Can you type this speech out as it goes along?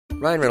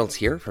Ryan Reynolds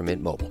here from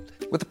Mint Mobile.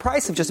 With the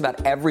price of just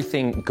about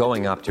everything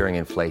going up during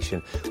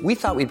inflation, we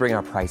thought we'd bring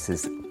our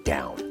prices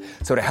down.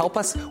 So to help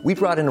us, we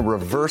brought in a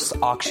reverse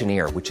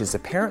auctioneer, which is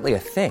apparently a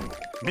thing.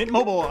 Mint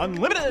Mobile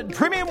Unlimited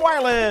Premium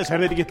Wireless. How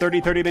to get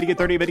 30, 30, bit to get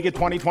 30, bit to get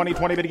 20, 20,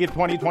 20, bit to get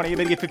 20, 20,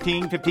 bit to get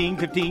 15, 15,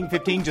 15,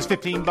 15, just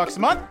 $15 a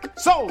month?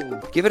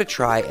 Sold! Give it a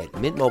try at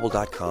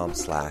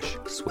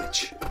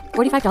mintmobile.com/switch.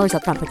 $45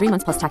 up front for 3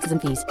 months plus taxes and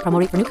fees. Promo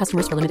rate for new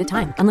customers for limited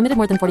time. Unlimited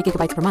more than 40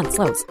 gigabytes per month.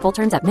 Slows full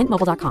terms at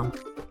mintmobile.com.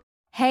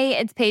 Hey,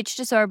 it's Paige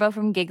DeSorbo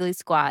from Giggly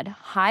Squad.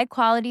 High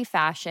quality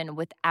fashion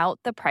without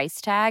the price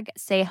tag.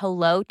 Say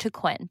hello to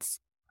Quince.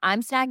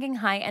 I'm snagging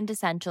high-end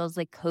essentials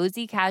like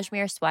cozy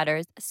cashmere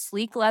sweaters,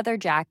 sleek leather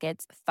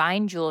jackets,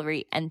 fine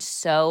jewelry, and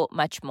so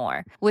much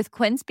more. With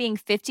Quince being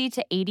 50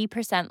 to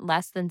 80%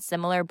 less than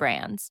similar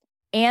brands.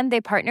 And they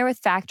partner with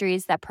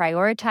factories that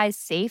prioritize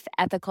safe,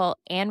 ethical,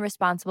 and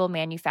responsible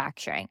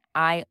manufacturing.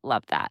 I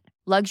love that.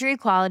 Luxury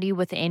quality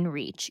within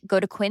reach. Go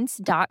to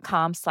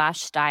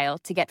quince.com/style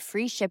to get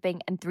free shipping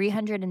and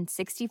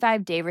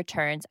 365-day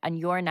returns on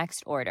your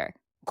next order.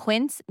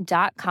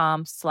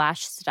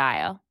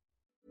 Quince.com/style.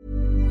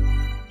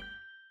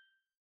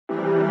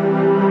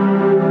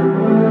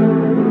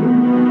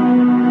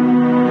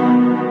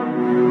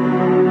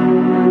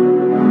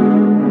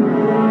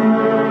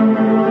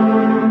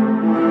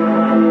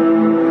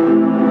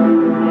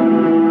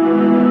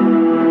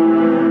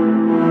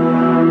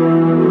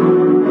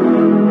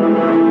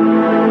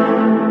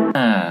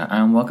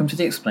 Welcome to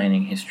the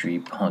Explaining History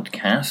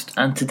podcast,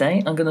 and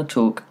today I'm going to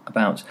talk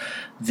about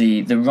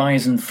the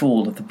rise and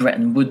fall of the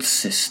Bretton Woods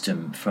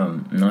system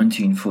from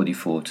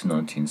 1944 to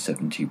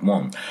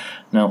 1971.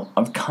 Now,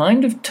 I've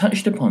kind of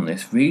touched upon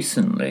this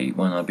recently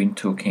when I've been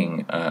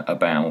talking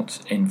about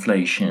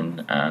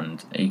inflation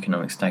and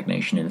economic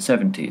stagnation in the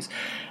 70s,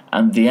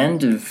 and the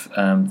end of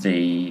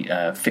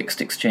the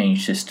fixed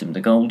exchange system,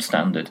 the gold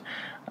standard,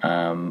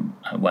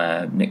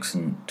 where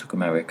Nixon took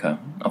America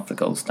off the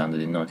gold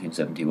standard in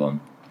 1971.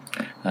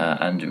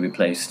 And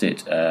replaced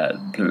the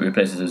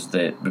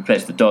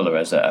dollar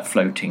as a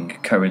floating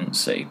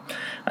currency,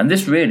 and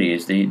this really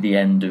is the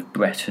end of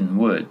Bretton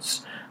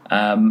Woods.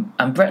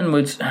 And Bretton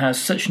Woods has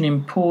such an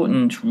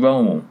important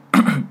role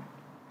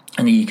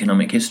in the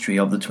economic history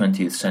of the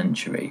 20th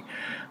century.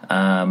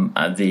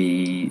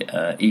 The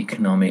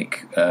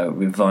economic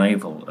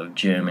revival of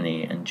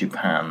Germany and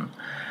Japan,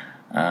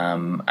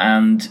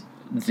 and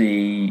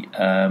the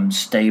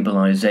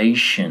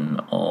stabilization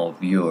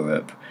of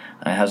Europe.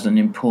 Has an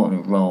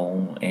important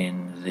role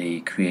in the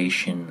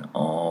creation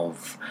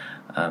of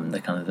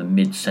the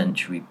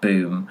mid-century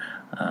boom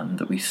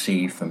that we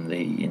see from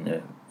in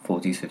the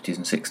 40s, 50s,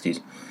 and 60s,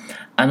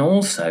 and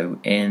also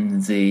in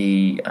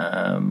the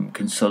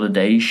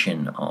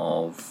consolidation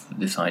of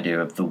this idea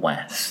of the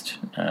West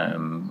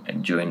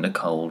during the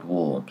Cold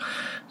War.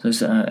 So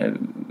it's a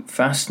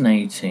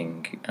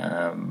fascinating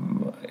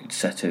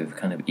set of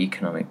kind of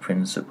economic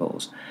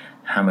principles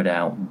hammered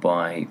out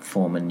by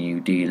former New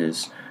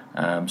Dealers.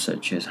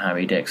 Such as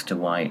Harry Dexter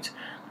White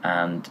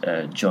and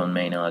John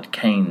Maynard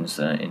Keynes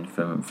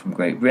from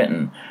Great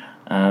Britain.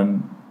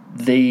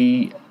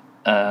 It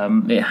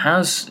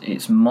has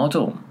its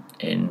model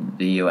in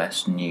the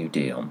US New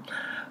Deal,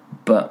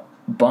 but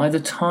by the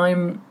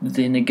time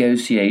the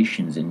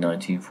negotiations in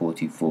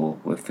 1944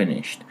 were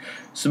finished,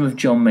 some of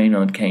John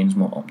Maynard Keynes'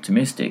 more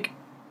optimistic,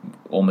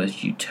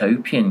 almost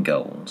utopian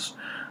goals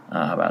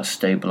about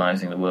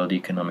stabilizing the world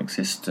economic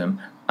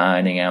system,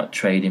 ironing out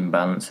trade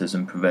imbalances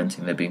and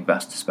preventing there being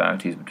vast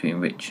disparities between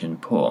rich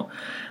and poor,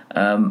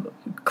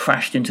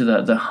 crashed into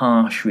the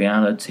harsh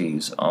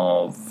realities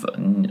of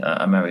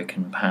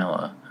American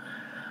power.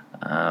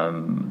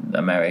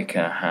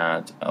 America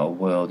had a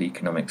world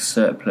economic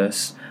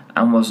surplus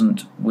and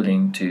wasn't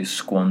willing to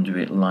squander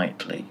it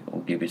lightly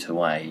or give it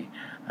away,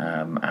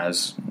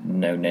 as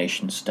no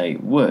nation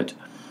state would.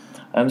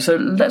 So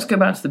let's go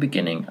back to the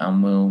beginning,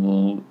 and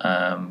we'll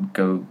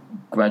go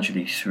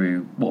gradually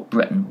through what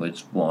Bretton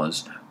Woods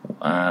was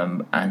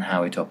and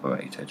how it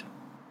operated.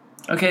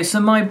 Okay,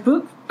 so my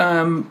book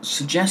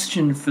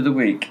suggestion for the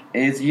week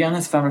is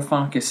Yanis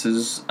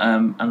Varoufakis's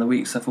And the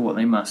Weak Suffer What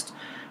They Must.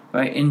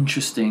 Very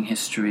interesting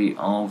history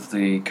of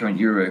the current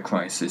Euro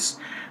crisis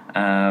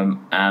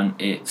and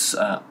its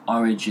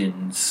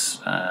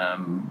origins,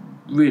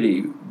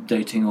 really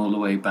dating all the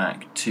way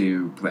back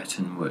to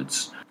Bretton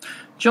Woods.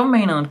 John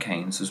Maynard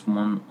Keynes was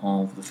one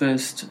of the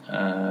first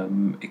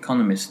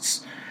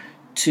economists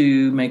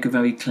to make a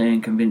very clear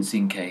and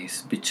convincing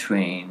case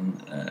between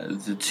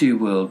the two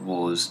world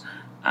wars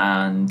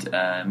and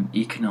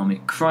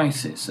economic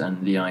crisis,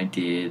 and the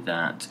idea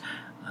that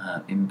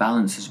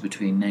imbalances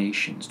between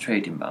nations,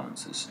 trade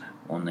imbalances,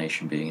 one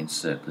nation being in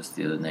surplus,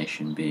 the other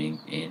nation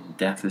being in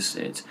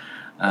deficit,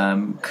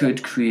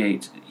 could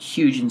create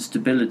huge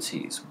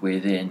instabilities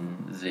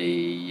within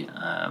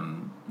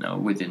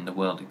the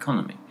world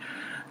economy.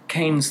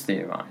 Keynes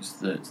theorised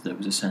that there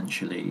was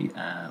essentially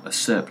a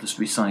surplus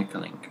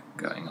recycling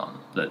going on,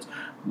 that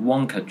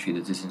one country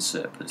that is in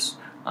surplus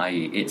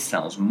i.e. it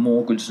sells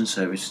more goods and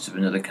services to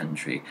another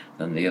country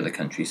than the other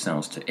country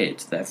sells to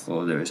it.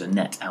 Therefore, there is a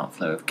net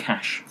outflow of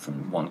cash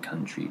from one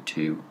country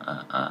to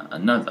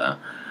another.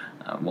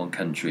 One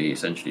country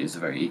essentially is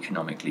very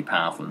economically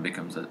powerful and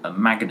becomes a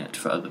magnet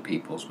for other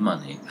people's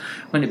money.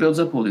 When it builds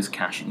up all this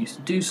cash, it needs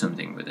to do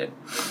something with it.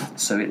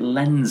 So it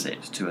lends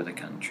it to other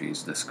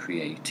countries, thus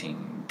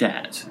creating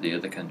debt. The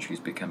other countries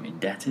become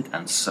indebted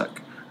and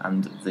suck,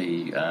 and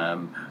the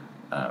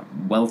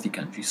wealthy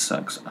country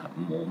sucks up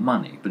more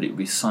money, but it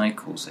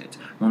recycles it.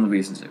 One of the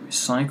reasons it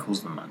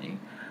recycles the money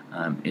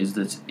is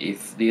that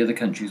if the other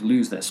countries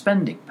lose their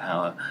spending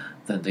power,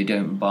 then they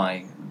don't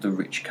buy the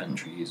rich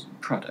country's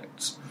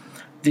products.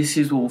 This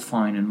is all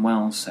fine and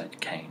well, said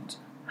Keynes.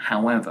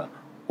 However,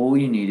 all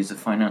you need is a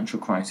financial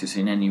crisis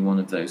in any one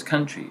of those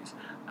countries,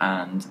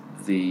 and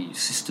the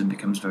system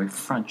becomes very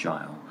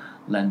fragile.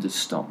 Lenders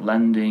stop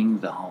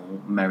lending, the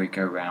whole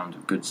merry-go-round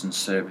of goods and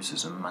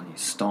services and money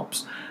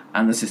stops,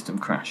 and the system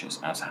crashes,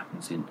 as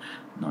happens in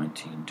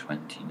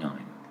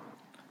 1929.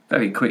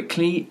 Very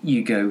quickly,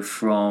 you go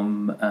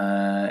from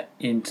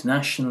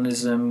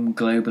internationalism,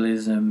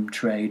 globalism,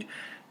 trade,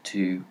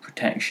 to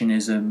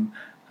protectionism,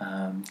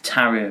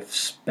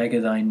 tariffs, beggar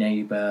thy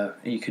neighbour,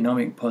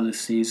 economic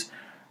policies,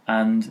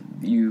 and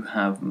you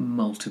have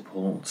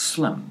multiple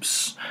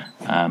slumps,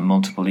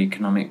 multiple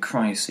economic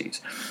crises,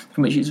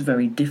 from which it's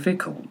very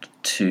difficult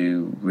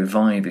to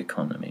revive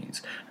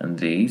economies, and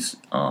these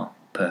are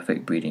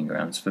perfect breeding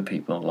grounds for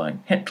people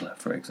like Hitler,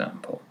 for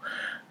example.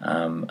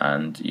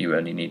 And you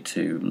only need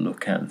to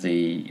look at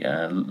the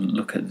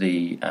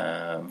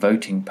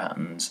voting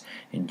patterns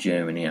in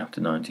Germany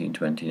after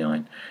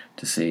 1929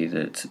 to see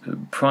that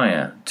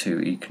prior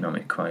to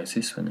economic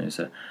crisis, when there's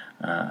a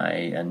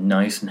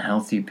nice and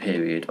healthy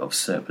period of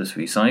surplus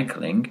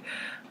recycling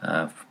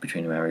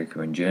between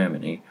America and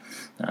Germany,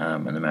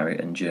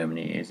 and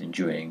Germany is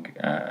enjoying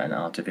an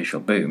artificial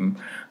boom,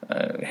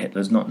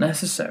 Hitler's not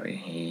necessary.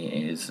 He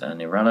is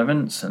an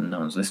irrelevance, and no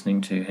one's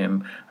listening to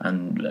him.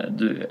 And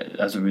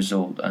as a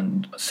result,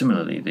 and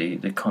similarly,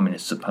 the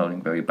communists are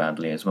polling very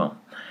badly as well.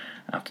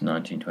 After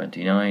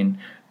 1929,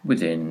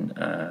 within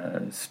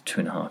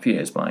 2.5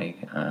 years, by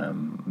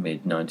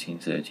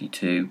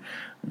mid-1932,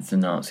 the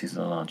Nazis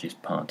are the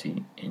largest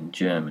party in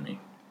Germany.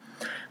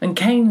 And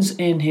Keynes,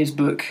 in his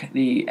book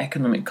The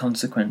Economic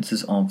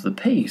Consequences of the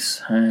Peace,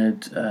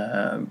 had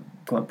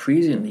quite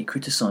presciently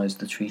criticised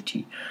the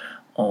Treaty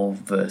of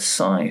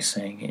Versailles,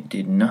 saying it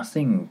did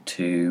nothing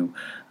to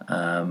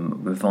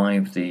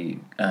revive the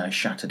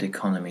shattered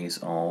economies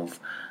of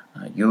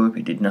Europe.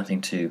 It did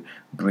nothing to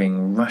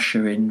bring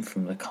Russia in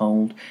from the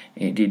cold.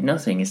 It did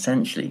nothing,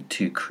 essentially,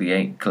 to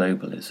create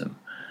globalism.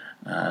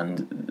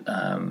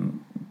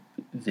 And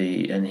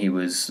he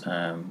was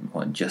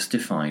quite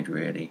justified,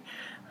 really,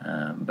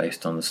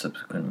 based on the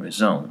subsequent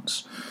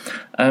results.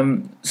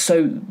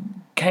 So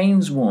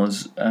Keynes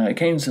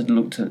had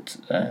looked at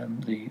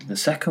the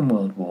Second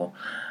World War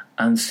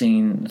and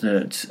seen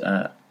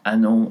that a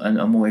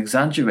more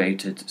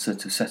exaggerated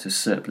sort of set of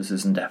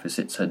surpluses and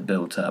deficits had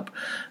built up.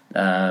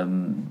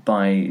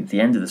 By the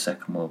end of the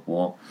Second World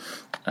War,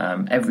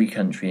 every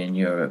country in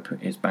Europe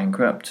is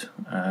bankrupt,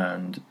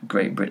 and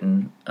Great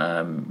Britain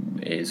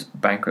is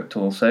bankrupt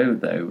also,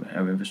 though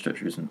our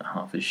infrastructure isn't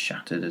half as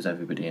shattered as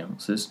everybody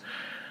else's.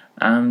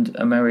 And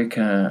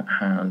America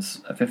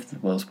has a fifth of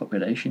the world's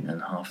population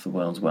and half the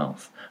world's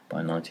wealth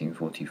by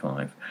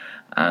 1945.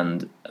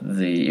 And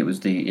it was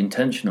the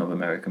intention of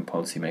American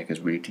policymakers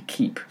really to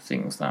keep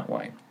things that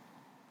way.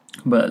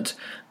 But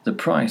the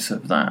price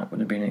of that would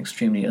have been an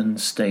extremely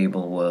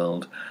unstable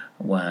world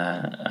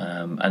where,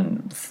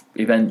 and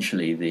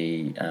eventually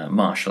the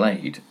Marshall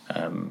Aid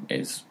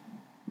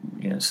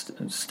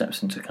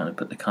steps in to kind of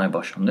put the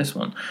kibosh on this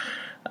one.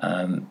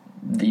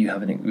 We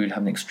would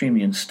have an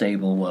extremely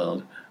unstable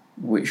world,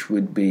 which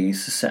would be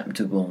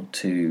susceptible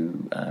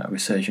to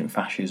resurgent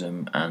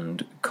fascism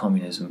and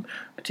communism,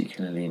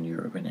 particularly in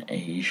Europe and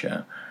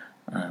Asia.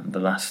 The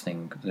last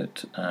thing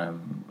that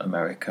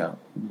America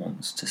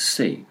wants to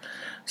see.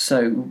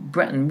 So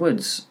Bretton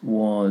Woods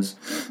was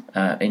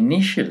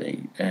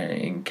initially,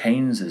 in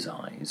Keynes's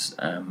eyes,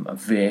 a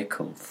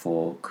vehicle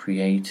for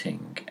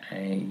creating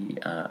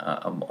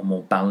a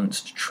more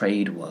balanced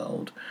trade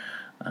world,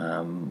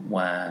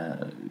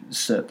 where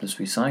surplus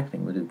recycling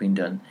would have been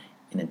done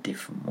in a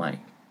different way.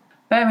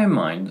 Bear in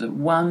mind that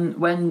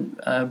when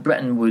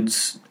Bretton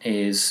Woods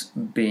is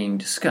being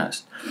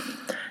discussed,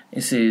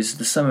 this is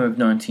the summer of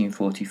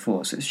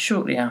 1944, so it's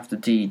shortly after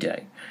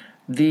D-Day.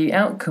 The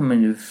outcome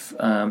of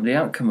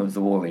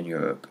the war in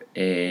Europe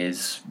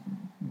is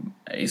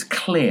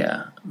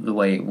clear the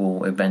way it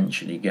will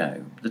eventually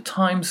go. The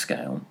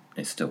timescale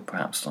is still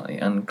perhaps slightly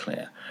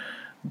unclear,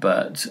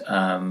 but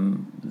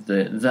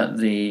that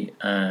the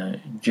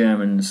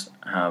Germans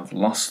have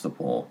lost the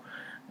war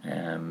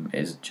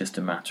is just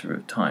a matter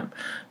of time.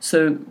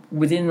 So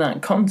within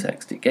that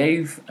context, it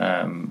gave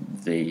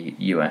the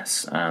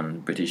US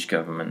and British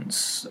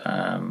governments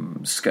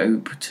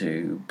scope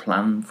to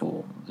plan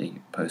for the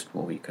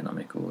post-war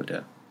economic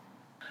order.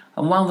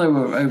 And while there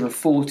were over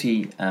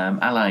 40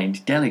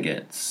 Allied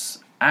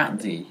delegates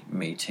at the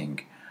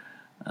meeting,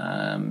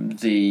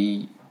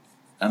 the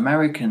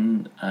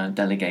American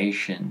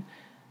delegation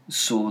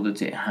saw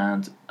that it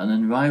had an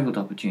unrivaled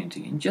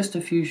opportunity in just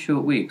a few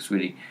short weeks,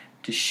 really,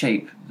 to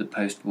shape the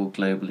post-war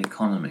global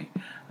economy.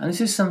 And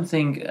this is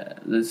something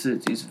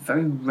that is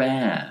very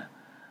rare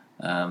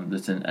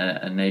that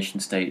a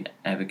nation-state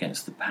ever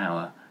gets the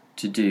power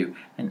to do,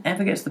 and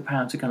ever gets the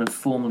power to kind of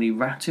formally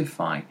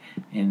ratify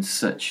in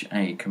such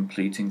a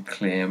complete and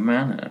clear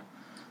manner.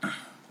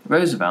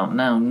 Roosevelt,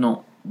 now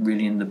not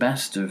really in the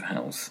best of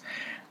health,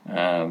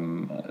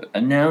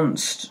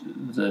 announced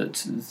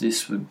that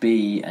this would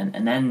be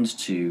an end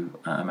to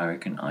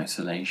American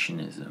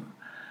isolationism,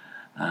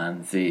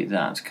 and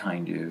that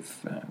kind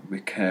of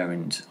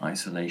recurrent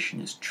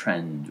isolationist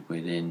trend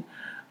within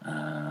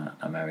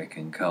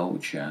American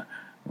culture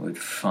would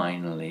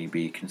finally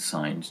be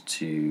consigned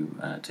to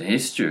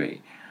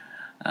history.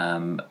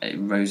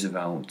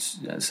 Roosevelt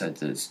said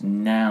that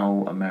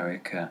now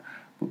America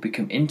would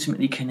become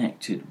intimately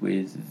connected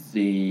with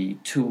the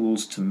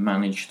tools to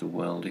manage the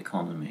world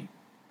economy.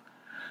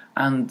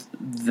 And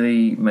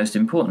the most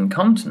important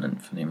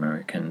continent for the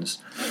Americans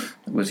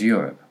was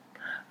Europe.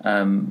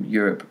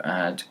 Europe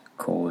had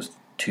caused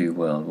 2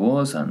 world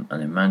wars and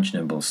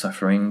unimaginable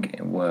suffering,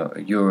 where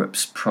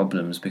Europe's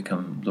problems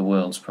become the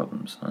world's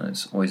problems. And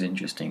it's always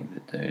interesting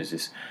that there is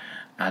this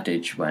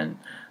adage when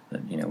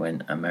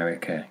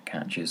America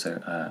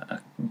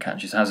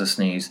has a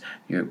sneeze,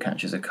 Europe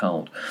catches a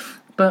cold.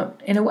 But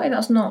in a way,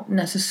 that's not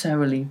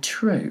necessarily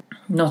true.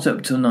 Not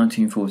up till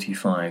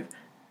 1945,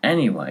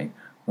 anyway,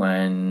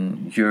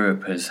 when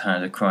Europe has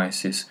had a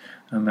crisis.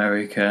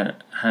 America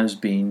has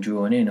been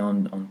drawn in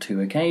on 2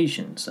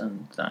 occasions,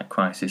 and that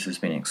crisis has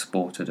been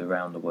exported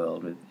around the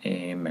world with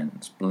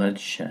immense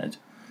bloodshed.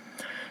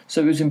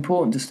 So it was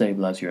important to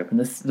stabilise Europe, and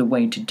the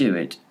way to do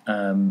it,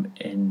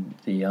 in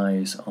the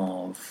eyes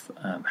of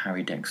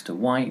Harry Dexter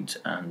White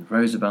and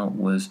Roosevelt,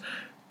 was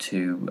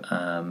to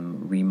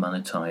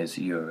remonetize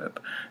Europe.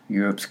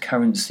 Europe's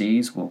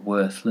currencies were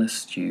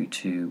worthless due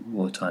to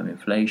wartime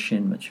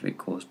inflation, much of it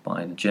caused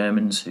by the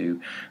Germans,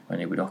 who, when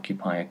they would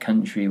occupy a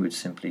country, would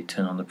simply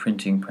turn on the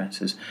printing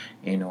presses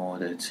in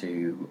order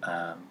to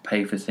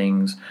pay for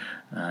things,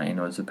 in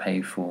order to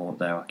pay for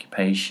their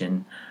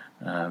occupation,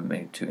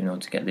 in order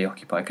to get the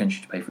occupied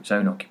country to pay for its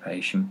own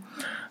occupation.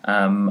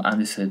 And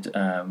this had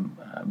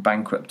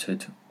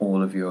bankrupted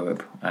all of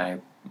Europe.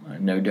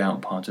 No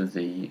doubt part of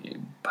the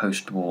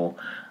post-war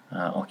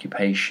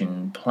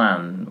occupation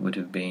plan would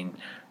have been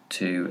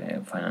to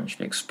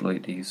financially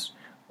exploit these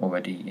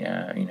already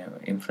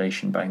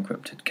inflation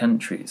bankrupted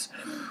countries.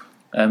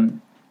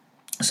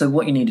 So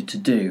what you needed to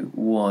do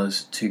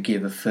was to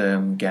give a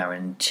firm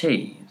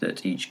guarantee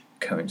that each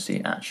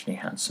currency actually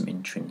had some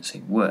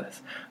intrinsic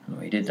worth. And the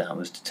way you did that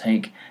was to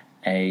take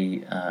a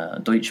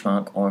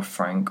Deutschmark or a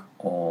franc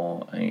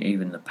or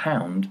even the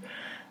pound,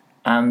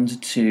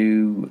 and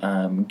to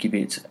give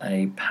it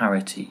a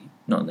parity,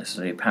 not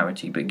necessarily a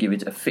parity, but give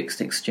it a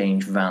fixed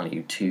exchange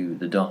value to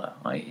the dollar,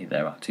 i.e.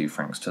 there are 2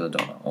 francs to the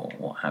dollar, or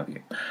what have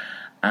you.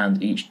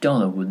 And each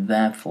dollar would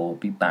therefore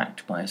be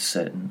backed by a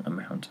certain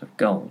amount of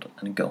gold,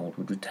 and gold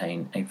would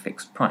retain a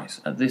fixed price.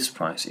 At this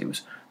price, it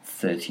was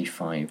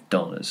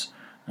 $35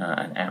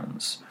 an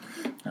ounce,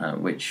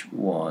 which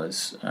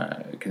was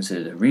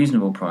considered a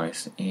reasonable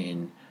price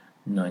in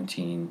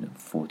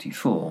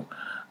 1944,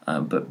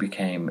 but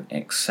became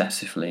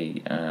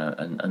excessively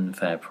an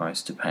unfair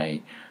price to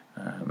pay,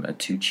 a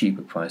too cheap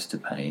a price to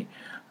pay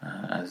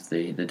as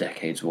the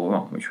decades wore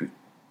on, which would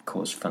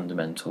cause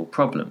fundamental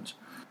problems.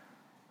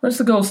 Once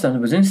the gold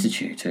standard was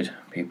instituted,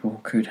 people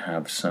could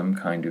have some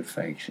kind of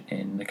faith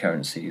in the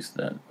currencies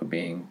that were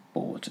being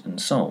bought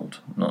and sold,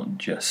 not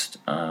just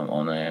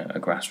on a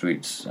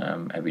grassroots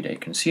everyday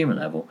consumer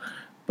level,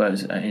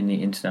 but in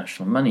the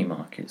international money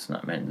markets. And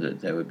that meant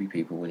that there would be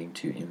people willing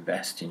to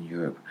invest in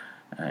Europe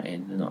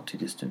in the not too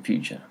distant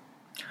future.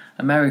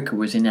 America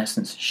was in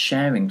essence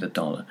sharing the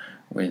dollar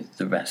with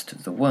the rest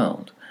of the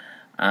world,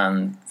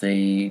 and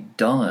the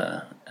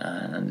dollar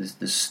and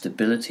the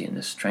stability and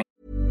the strength.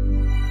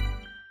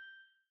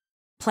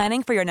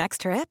 Planning for your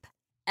next trip?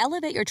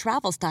 Elevate your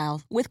travel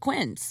style with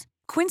Quince.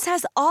 Quince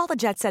has all the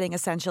jet-setting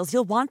essentials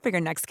you'll want for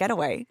your next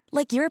getaway,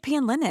 like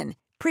European linen,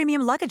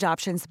 premium luggage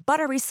options,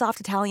 buttery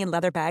soft Italian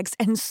leather bags,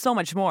 and so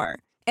much more.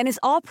 And is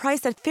all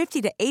priced at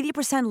 50 to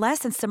 80% less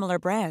than similar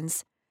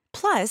brands.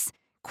 Plus,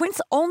 Quince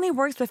only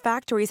works with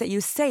factories that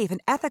use safe and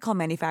ethical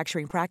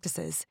manufacturing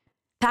practices.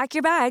 Pack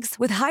your bags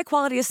with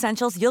high-quality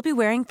essentials you'll be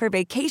wearing for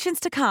vacations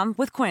to come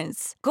with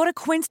Quince. Go to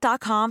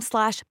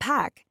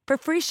quince.com/pack for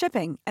free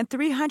shipping and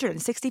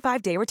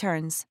 365-day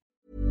returns.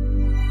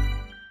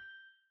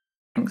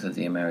 Of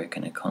the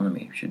American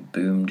economy, which had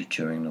boomed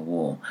during the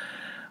war,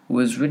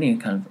 was really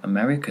kind of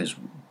America's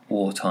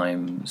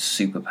wartime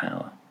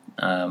superpower.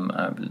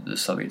 The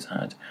Soviets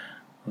had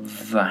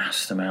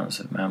vast amounts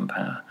of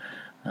manpower,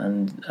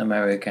 and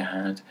America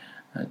had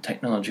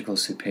technological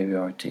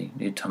superiority,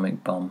 the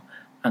atomic bomb,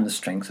 and the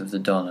strength of the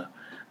dollar.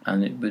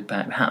 And it would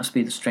perhaps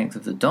be the strength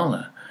of the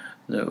dollar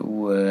that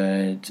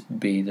would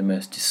be the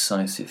most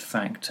decisive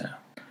factor.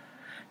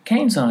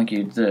 Keynes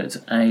argued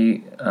that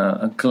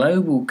a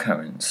global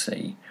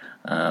currency,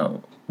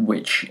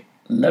 which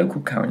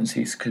local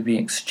currencies could be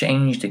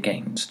exchanged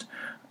against,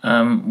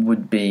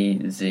 would be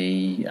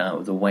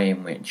the way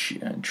in which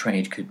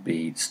trade could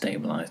be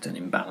stabilised and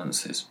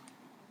imbalances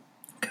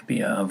could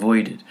be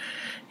avoided.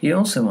 He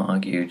also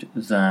argued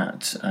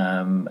that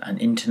an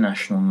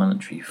international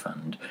monetary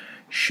fund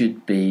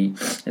should be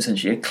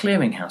essentially a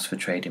clearinghouse for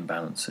trade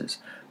imbalances,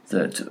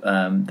 that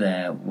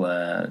there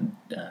were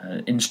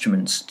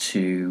instruments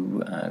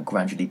to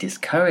gradually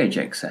discourage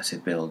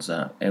excessive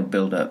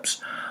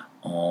build-ups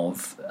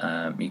of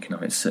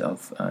economic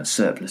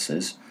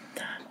surpluses,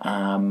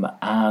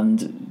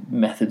 and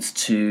methods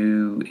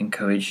to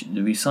encourage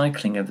the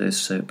recycling of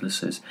those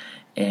surpluses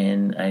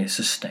in a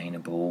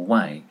sustainable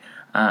way.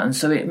 And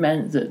so it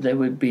meant that there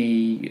would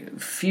be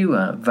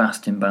fewer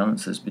vast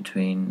imbalances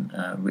between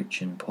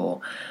rich and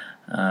poor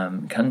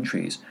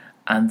countries,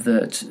 and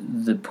that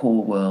the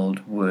poor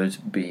world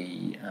would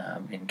be,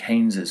 in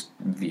Keynes's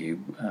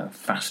view,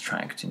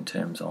 fast-tracked in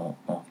terms of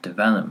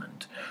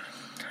development.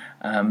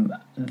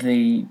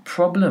 The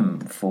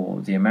problem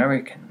for the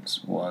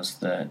Americans was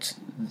that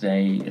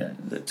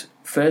that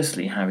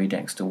firstly Harry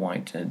Dexter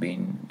White had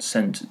been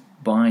sent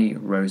by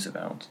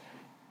Roosevelt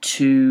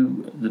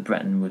to the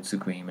Bretton Woods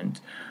Agreement,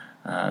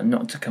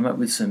 not to come up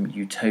with some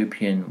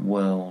utopian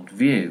world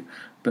view,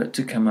 but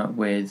to come up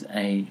with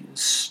a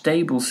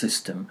stable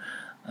system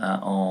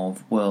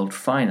of world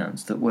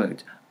finance that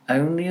worked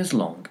only as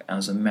long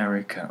as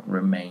America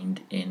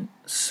remained in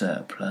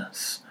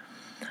surplus.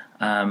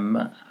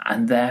 And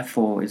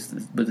therefore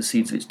were the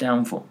seeds of its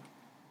downfall.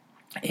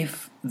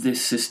 If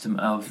this system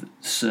of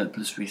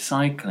surplus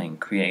recycling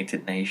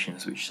created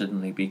nations which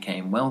suddenly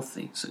became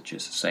wealthy, such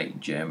as, say,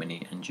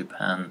 Germany and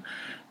Japan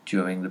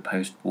during the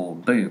post-war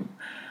boom,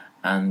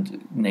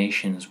 and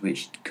nations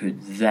which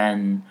could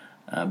then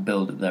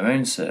build up their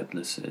own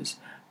surpluses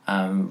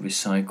and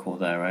recycle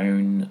their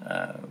own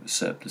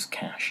surplus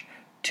cash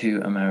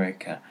to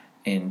America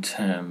in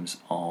terms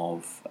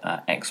of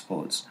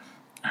exports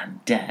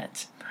and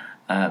debt,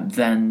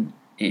 then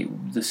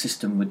the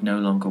system would no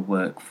longer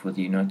work for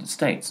the United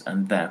States,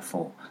 and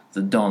therefore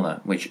the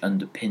dollar, which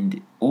underpinned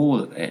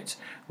all of it,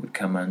 would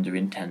come under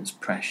intense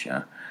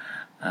pressure,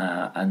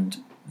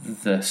 and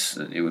thus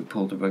it would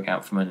pull the rug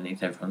out from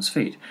underneath everyone's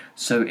feet.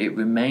 So it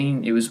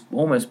was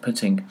almost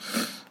putting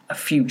a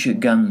future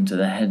gun to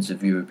the heads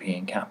of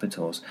European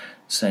capitals,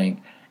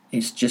 saying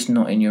it's just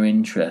not in your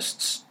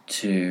interests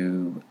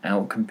to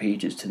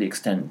outcompete us to the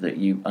extent that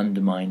you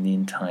undermine the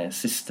entire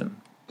system.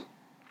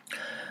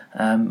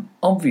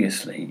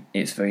 Obviously,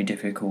 it's very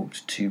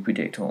difficult to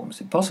predict, or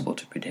almost impossible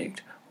to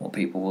predict, what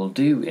people will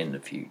do in the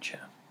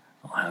future,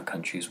 or how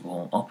countries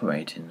will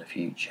operate in the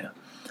future.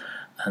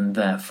 And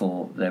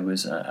therefore, there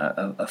was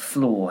a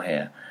flaw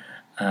here,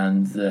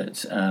 and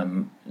that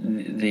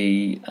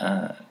the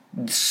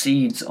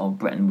seeds of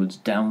Bretton Woods'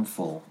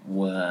 downfall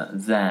were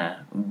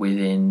there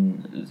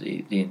within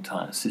the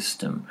entire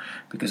system,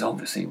 because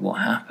obviously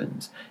what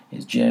happens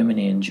is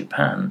Germany and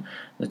Japan,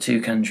 the two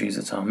countries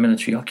that are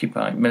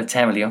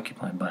militarily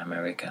occupied by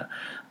America,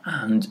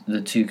 and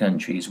the two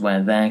countries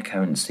where their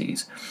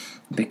currencies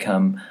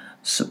become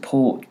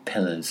support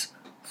pillars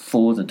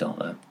for the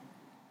dollar,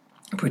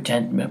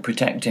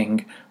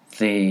 protecting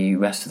the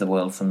rest of the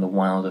world from the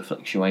wilder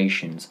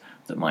fluctuations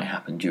that might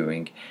happen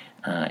during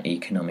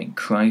economic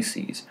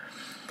crises.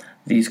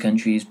 These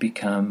countries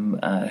become,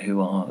 who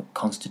are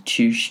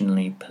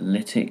constitutionally,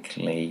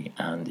 politically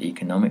and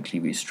economically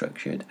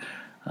restructured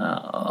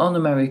on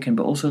American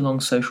but also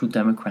along social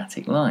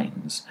democratic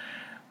lines,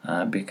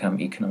 become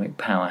economic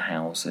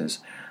powerhouses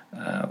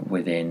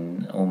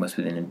almost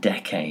within a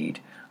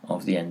decade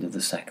of the end of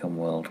the Second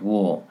World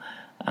War,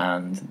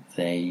 and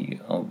they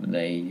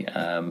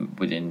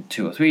within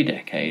 2 or 3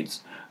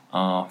 decades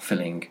are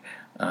filling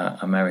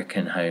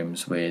American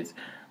homes with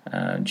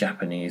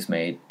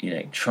Japanese-made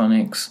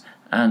electronics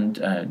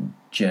and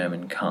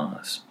German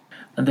cars.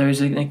 And there is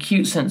an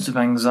acute sense of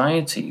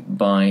anxiety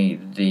by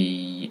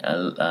the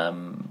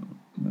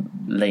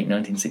late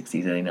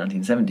 1960s, early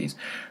 1970s,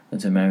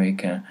 that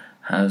America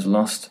has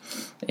lost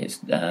its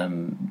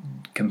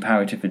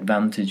comparative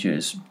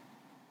advantages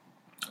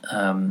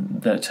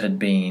that had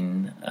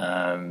been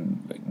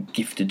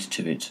gifted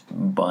to it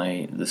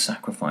by the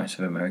sacrifice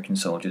of American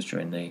soldiers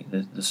during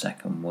the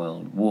Second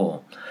World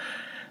War.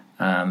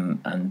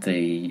 And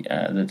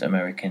that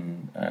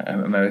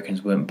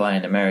Americans weren't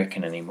buying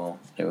American anymore;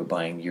 they were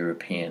buying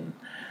European,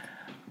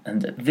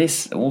 and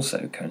this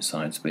also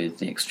coincides with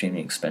the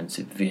extremely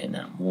expensive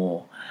Vietnam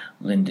War,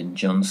 Lyndon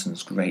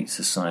Johnson's Great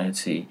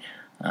Society,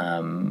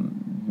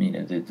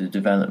 the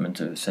development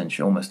of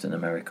essentially almost an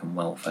American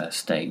welfare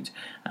state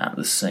at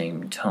the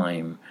same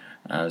time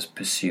as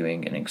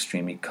pursuing an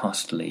extremely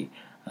costly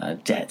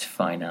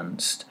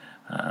debt-financed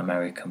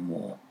American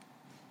war.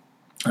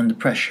 And the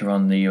pressure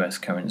on the US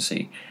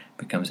currency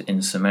becomes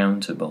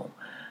insurmountable,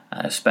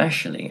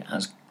 especially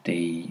as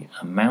the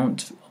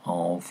amount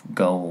of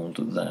gold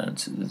that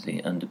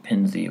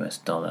underpins the US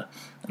dollar,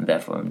 and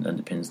therefore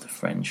underpins the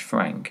French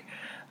franc,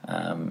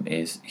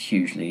 is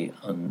hugely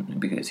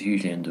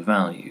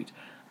undervalued,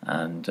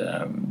 and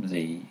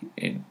the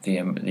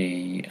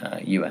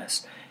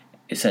US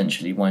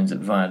essentially winds up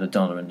via the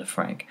dollar and the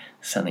franc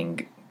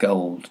selling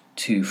gold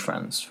to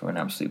France for an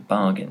absolute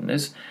bargain.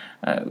 There's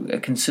a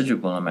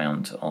considerable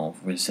amount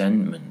of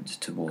resentment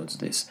towards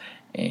this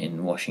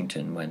in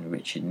Washington when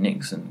Richard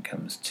Nixon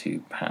comes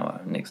to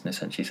power. Nixon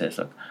essentially says,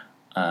 look,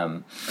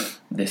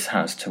 this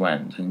has to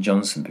end. And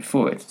Johnson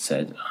before it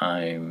said,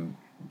 I'm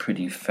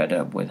pretty fed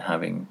up with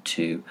having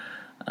to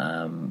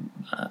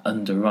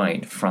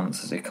underwrite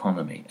France's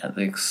economy at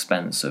the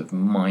expense of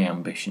my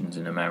ambitions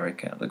in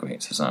America, the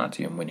Great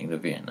Society, and winning the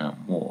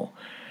Vietnam War,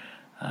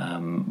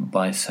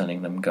 by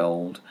selling them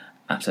gold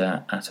at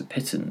a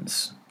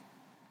pittance.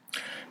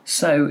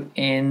 So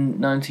in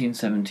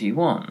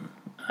 1971,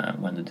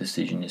 when the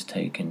decision is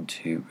taken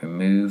to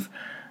remove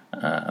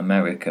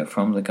America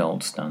from the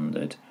gold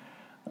standard,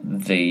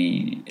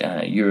 the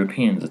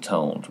Europeans are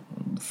told,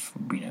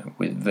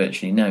 with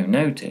virtually no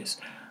notice,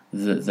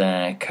 that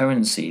their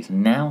currencies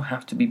now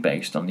have to be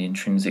based on the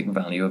intrinsic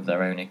value of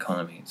their own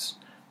economies.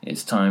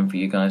 It's time for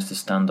you guys to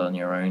stand on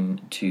your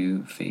own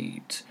 2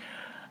 feet.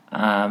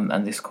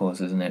 And this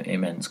causes an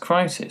immense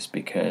crisis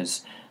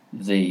because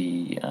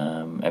the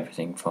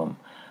everything from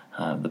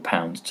the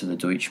pound to the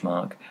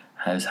Deutschmark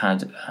has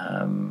had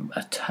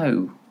a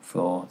toe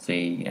for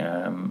the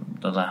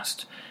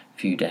last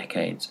few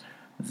decades.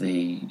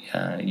 The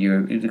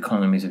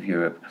economies of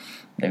Europe,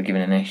 they've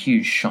given a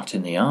huge shot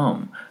in the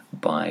arm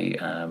by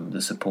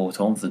the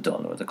support of the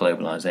dollar, the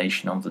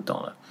globalization of the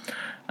dollar.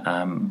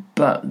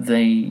 But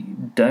they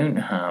don't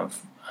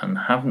have and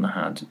haven't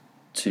had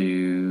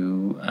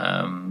to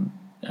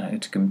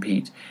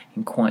compete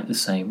in quite the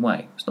same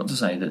way. It's not to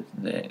say that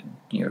the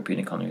European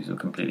economies are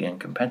completely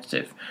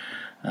uncompetitive,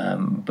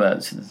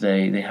 but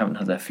they haven't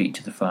had their feet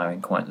to the fire in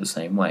quite the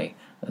same way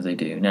as they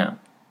do now.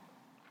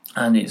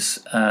 And it's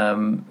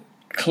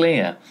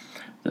clear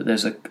that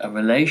there's a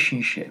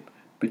relationship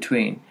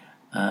between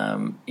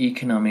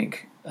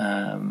economic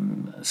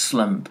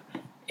slump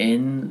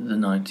in the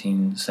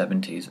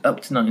 1970s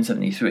up to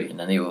 1973, and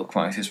then the oil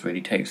crisis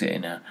really takes it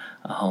in a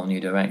whole new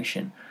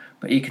direction.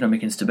 But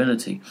economic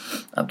instability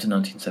up to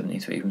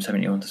 1973, from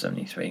 71 to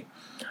 73,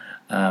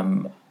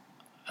 and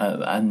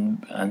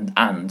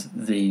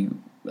the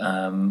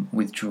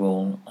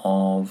withdrawal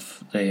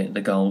of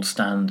the gold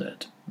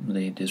standard,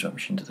 the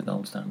disruption to the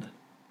gold standard.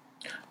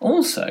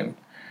 Also,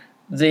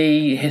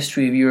 the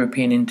history of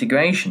European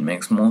integration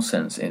makes more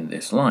sense in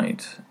this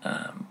light.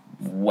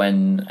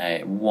 When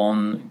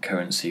one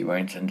currency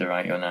won't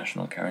underwrite your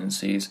national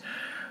currencies,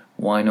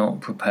 why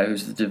not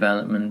propose the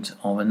development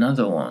of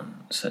another one,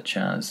 such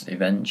as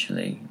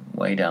eventually,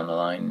 way down the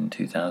line in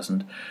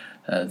 2000,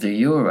 the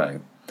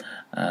euro?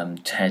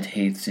 Ted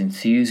Heath's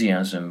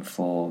enthusiasm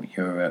for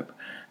Europe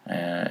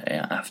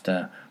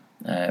after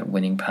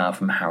winning power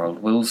from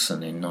Harold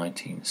Wilson in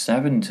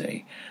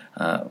 1970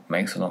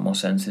 makes a lot more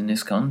sense in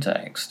this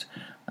context.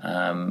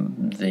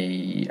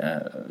 The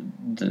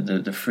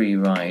free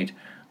ride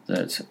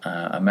that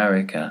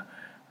America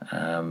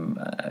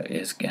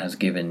has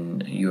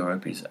given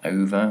Europe is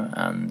over,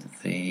 and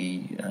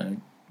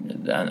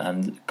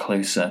and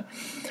closer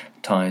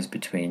ties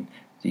between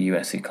the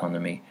US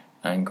economy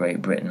and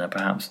Great Britain are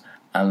perhaps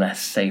a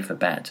less safer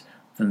bet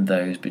than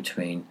those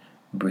between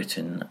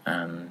Britain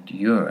and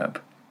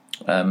Europe.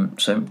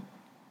 So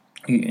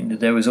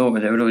there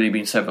had already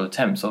been several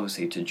attempts,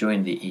 obviously, to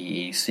join the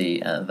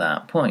EEC at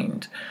that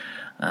point,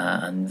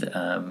 and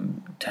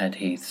Ted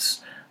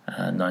Heath's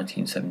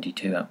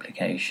 1972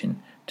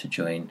 application to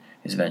join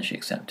is eventually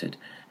accepted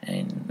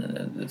in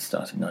the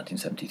start of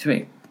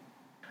 1973.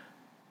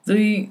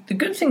 The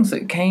good things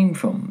that came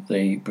from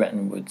the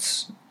Bretton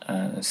Woods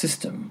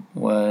system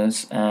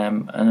was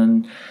an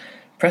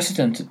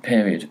unprecedented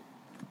period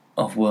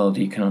of world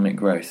economic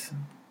growth,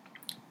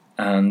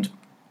 and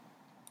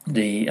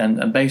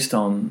based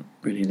on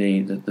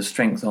really the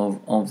strength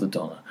of the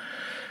dollar.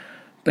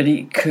 But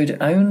it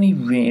could only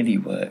really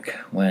work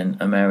when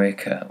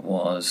America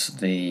was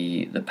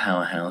the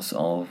powerhouse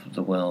of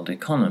the world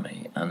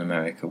economy, and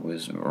America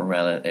was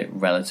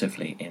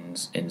relatively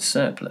in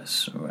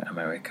surplus.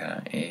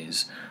 America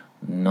is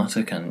not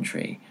a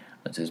country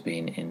that has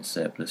been in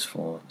surplus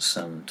for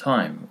some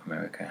time.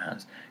 America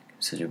has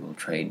considerable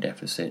trade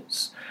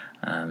deficits.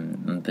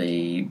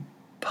 The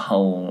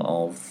pole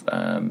of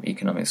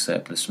economic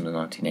surplus from the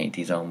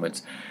 1980s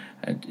onwards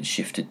had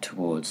shifted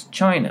towards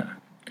China.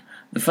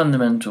 The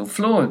fundamental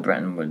flaw of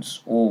Bretton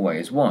Woods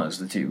always was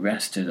that it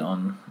rested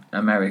on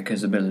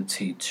America's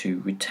ability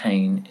to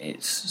retain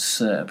its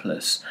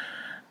surplus,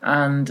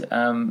 and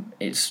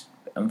it's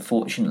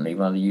unfortunately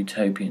rather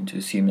utopian to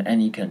assume that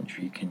any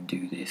country can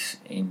do this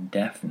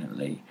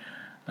indefinitely,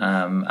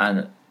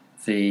 and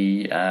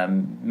the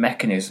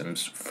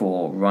mechanisms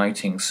for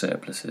righting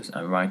surpluses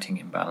and righting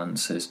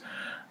imbalances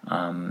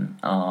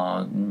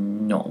are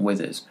not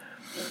with us.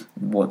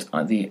 What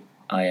the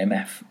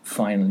IMF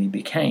finally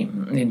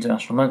became, the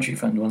International Monetary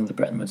Fund, one of the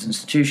Bretton Woods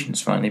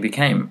institutions, finally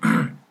became,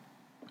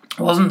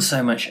 wasn't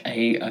so much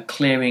a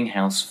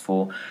clearinghouse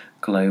for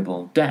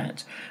global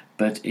debt,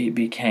 but it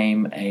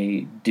became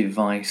a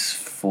device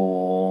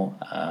for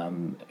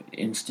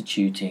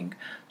instituting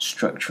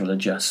structural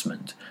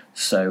adjustment.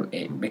 So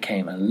it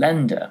became a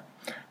lender,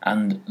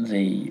 and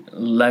the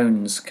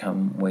loans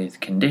come with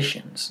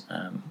conditions.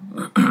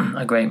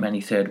 A great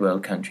many third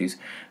world countries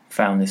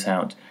found this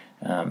out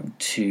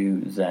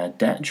to their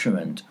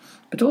detriment.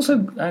 But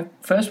also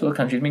first world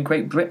countries,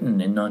 Great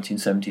Britain in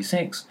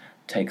 1976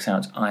 takes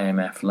out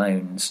IMF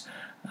loans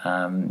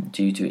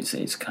due to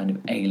its kind of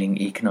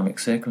ailing economic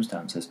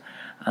circumstances.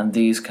 And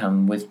these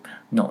come with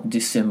not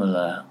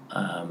dissimilar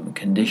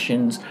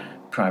conditions: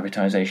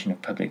 privatisation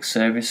of public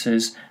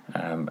services,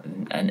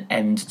 an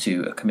end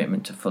to a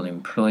commitment to full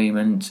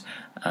employment,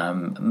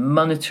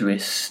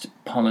 monetarist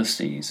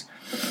policies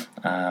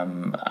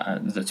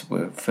that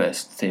were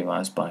first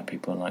theorised by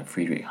people like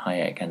Friedrich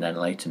Hayek and then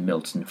later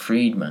Milton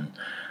Friedman,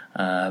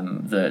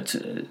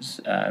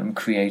 that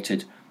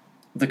created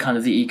the kind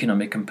of the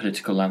economic and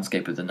political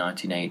landscape of the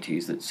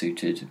 1980s that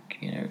suited,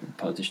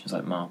 politicians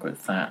like Margaret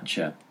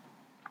Thatcher.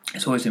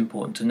 It's always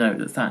important to note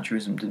that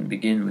Thatcherism didn't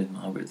begin with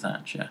Margaret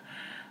Thatcher.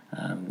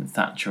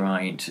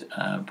 Thatcherite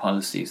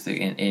policies that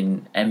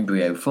in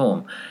embryo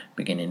form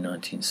begin in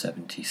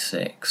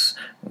 1976,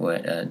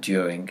 where,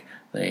 during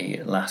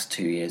the last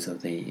 2.5 years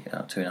of the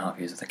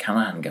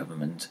Callaghan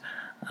government,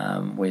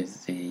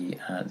 with the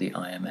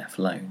IMF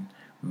loan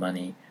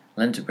money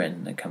lent to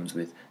Britain that comes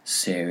with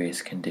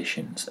serious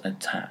conditions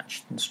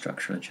attached and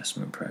structural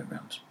adjustment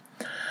programs.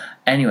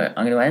 Anyway,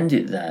 I'm going to end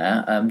it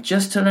there.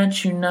 Just to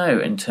let you know,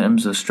 in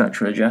terms of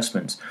structural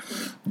adjustments,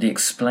 the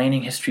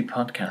Explaining History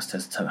podcast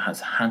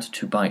has had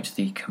to bite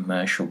the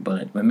commercial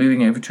bullet. We're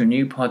moving over to a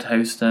new pod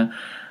hoster,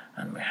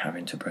 and we're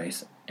having to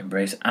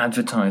embrace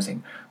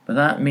advertising. But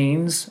that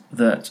means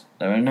that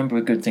there are a number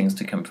of good things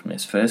to come from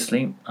this.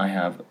 Firstly, I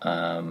have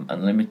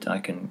unlimited. I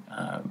can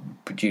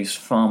produce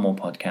far more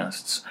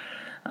podcasts.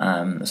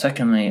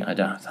 Secondly, I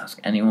don't have to ask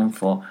anyone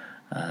for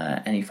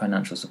any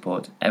financial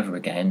support ever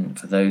again.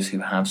 For those who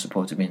have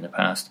supported me in the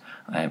past,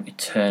 I am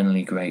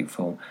eternally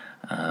grateful.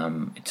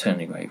 And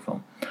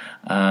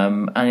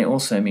it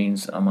also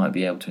means I might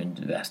be able to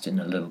invest in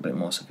a little bit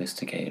more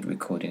sophisticated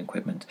recording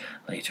equipment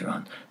later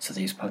on, so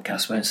these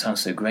podcasts won't sound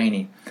so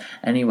grainy.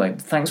 Anyway,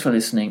 thanks for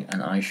listening,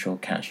 and I shall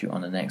catch you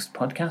on the next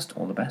podcast.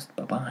 All the best.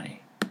 Bye-bye.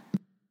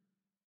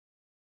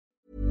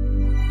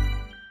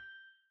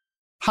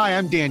 Hi,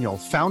 I'm Daniel,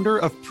 founder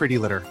of Pretty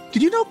Litter.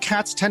 Did you know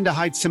cats tend to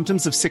hide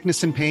symptoms of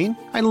sickness and pain?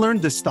 I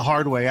learned this the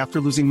hard way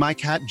after losing my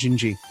cat,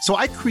 Gingy. So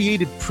I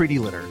created Pretty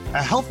Litter,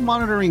 a health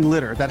monitoring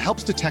litter that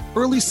helps detect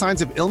early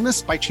signs of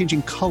illness by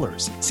changing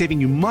colors, saving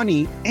you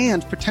money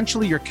and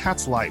potentially your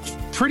cat's life.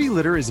 Pretty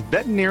Litter is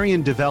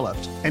veterinarian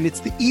developed, and it's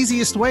the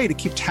easiest way to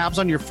keep tabs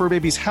on your fur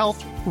baby's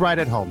health right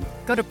at home.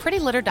 Go to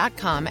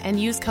prettylitter.com and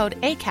use code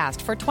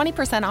ACAST for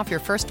 20% off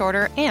your first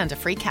order and a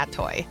free cat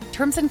toy.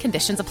 Terms and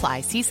conditions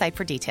apply. See site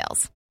for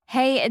details.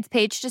 Hey, it's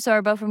Paige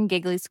DeSorbo from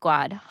Giggly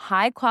Squad.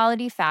 High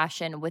quality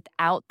fashion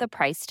without the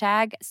price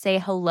tag. Say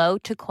hello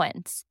to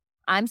Quince.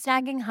 I'm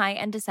snagging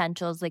high-end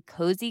essentials like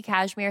cozy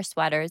cashmere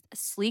sweaters,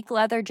 sleek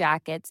leather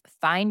jackets,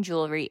 fine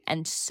jewelry,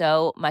 and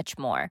so much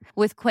more.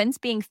 With Quince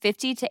being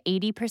 50 to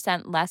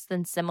 80% less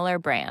than similar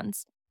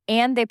brands.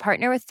 And they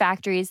partner with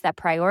factories that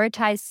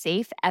prioritize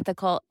safe,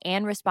 ethical,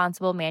 and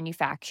responsible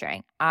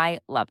manufacturing. I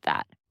love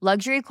that.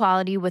 Luxury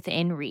quality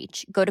within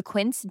reach. Go to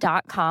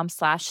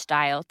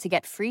quince.com/style to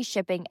get free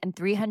shipping and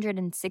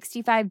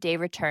 365-day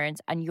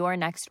returns on your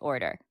next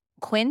order.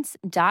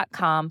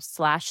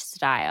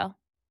 Quince.com/style.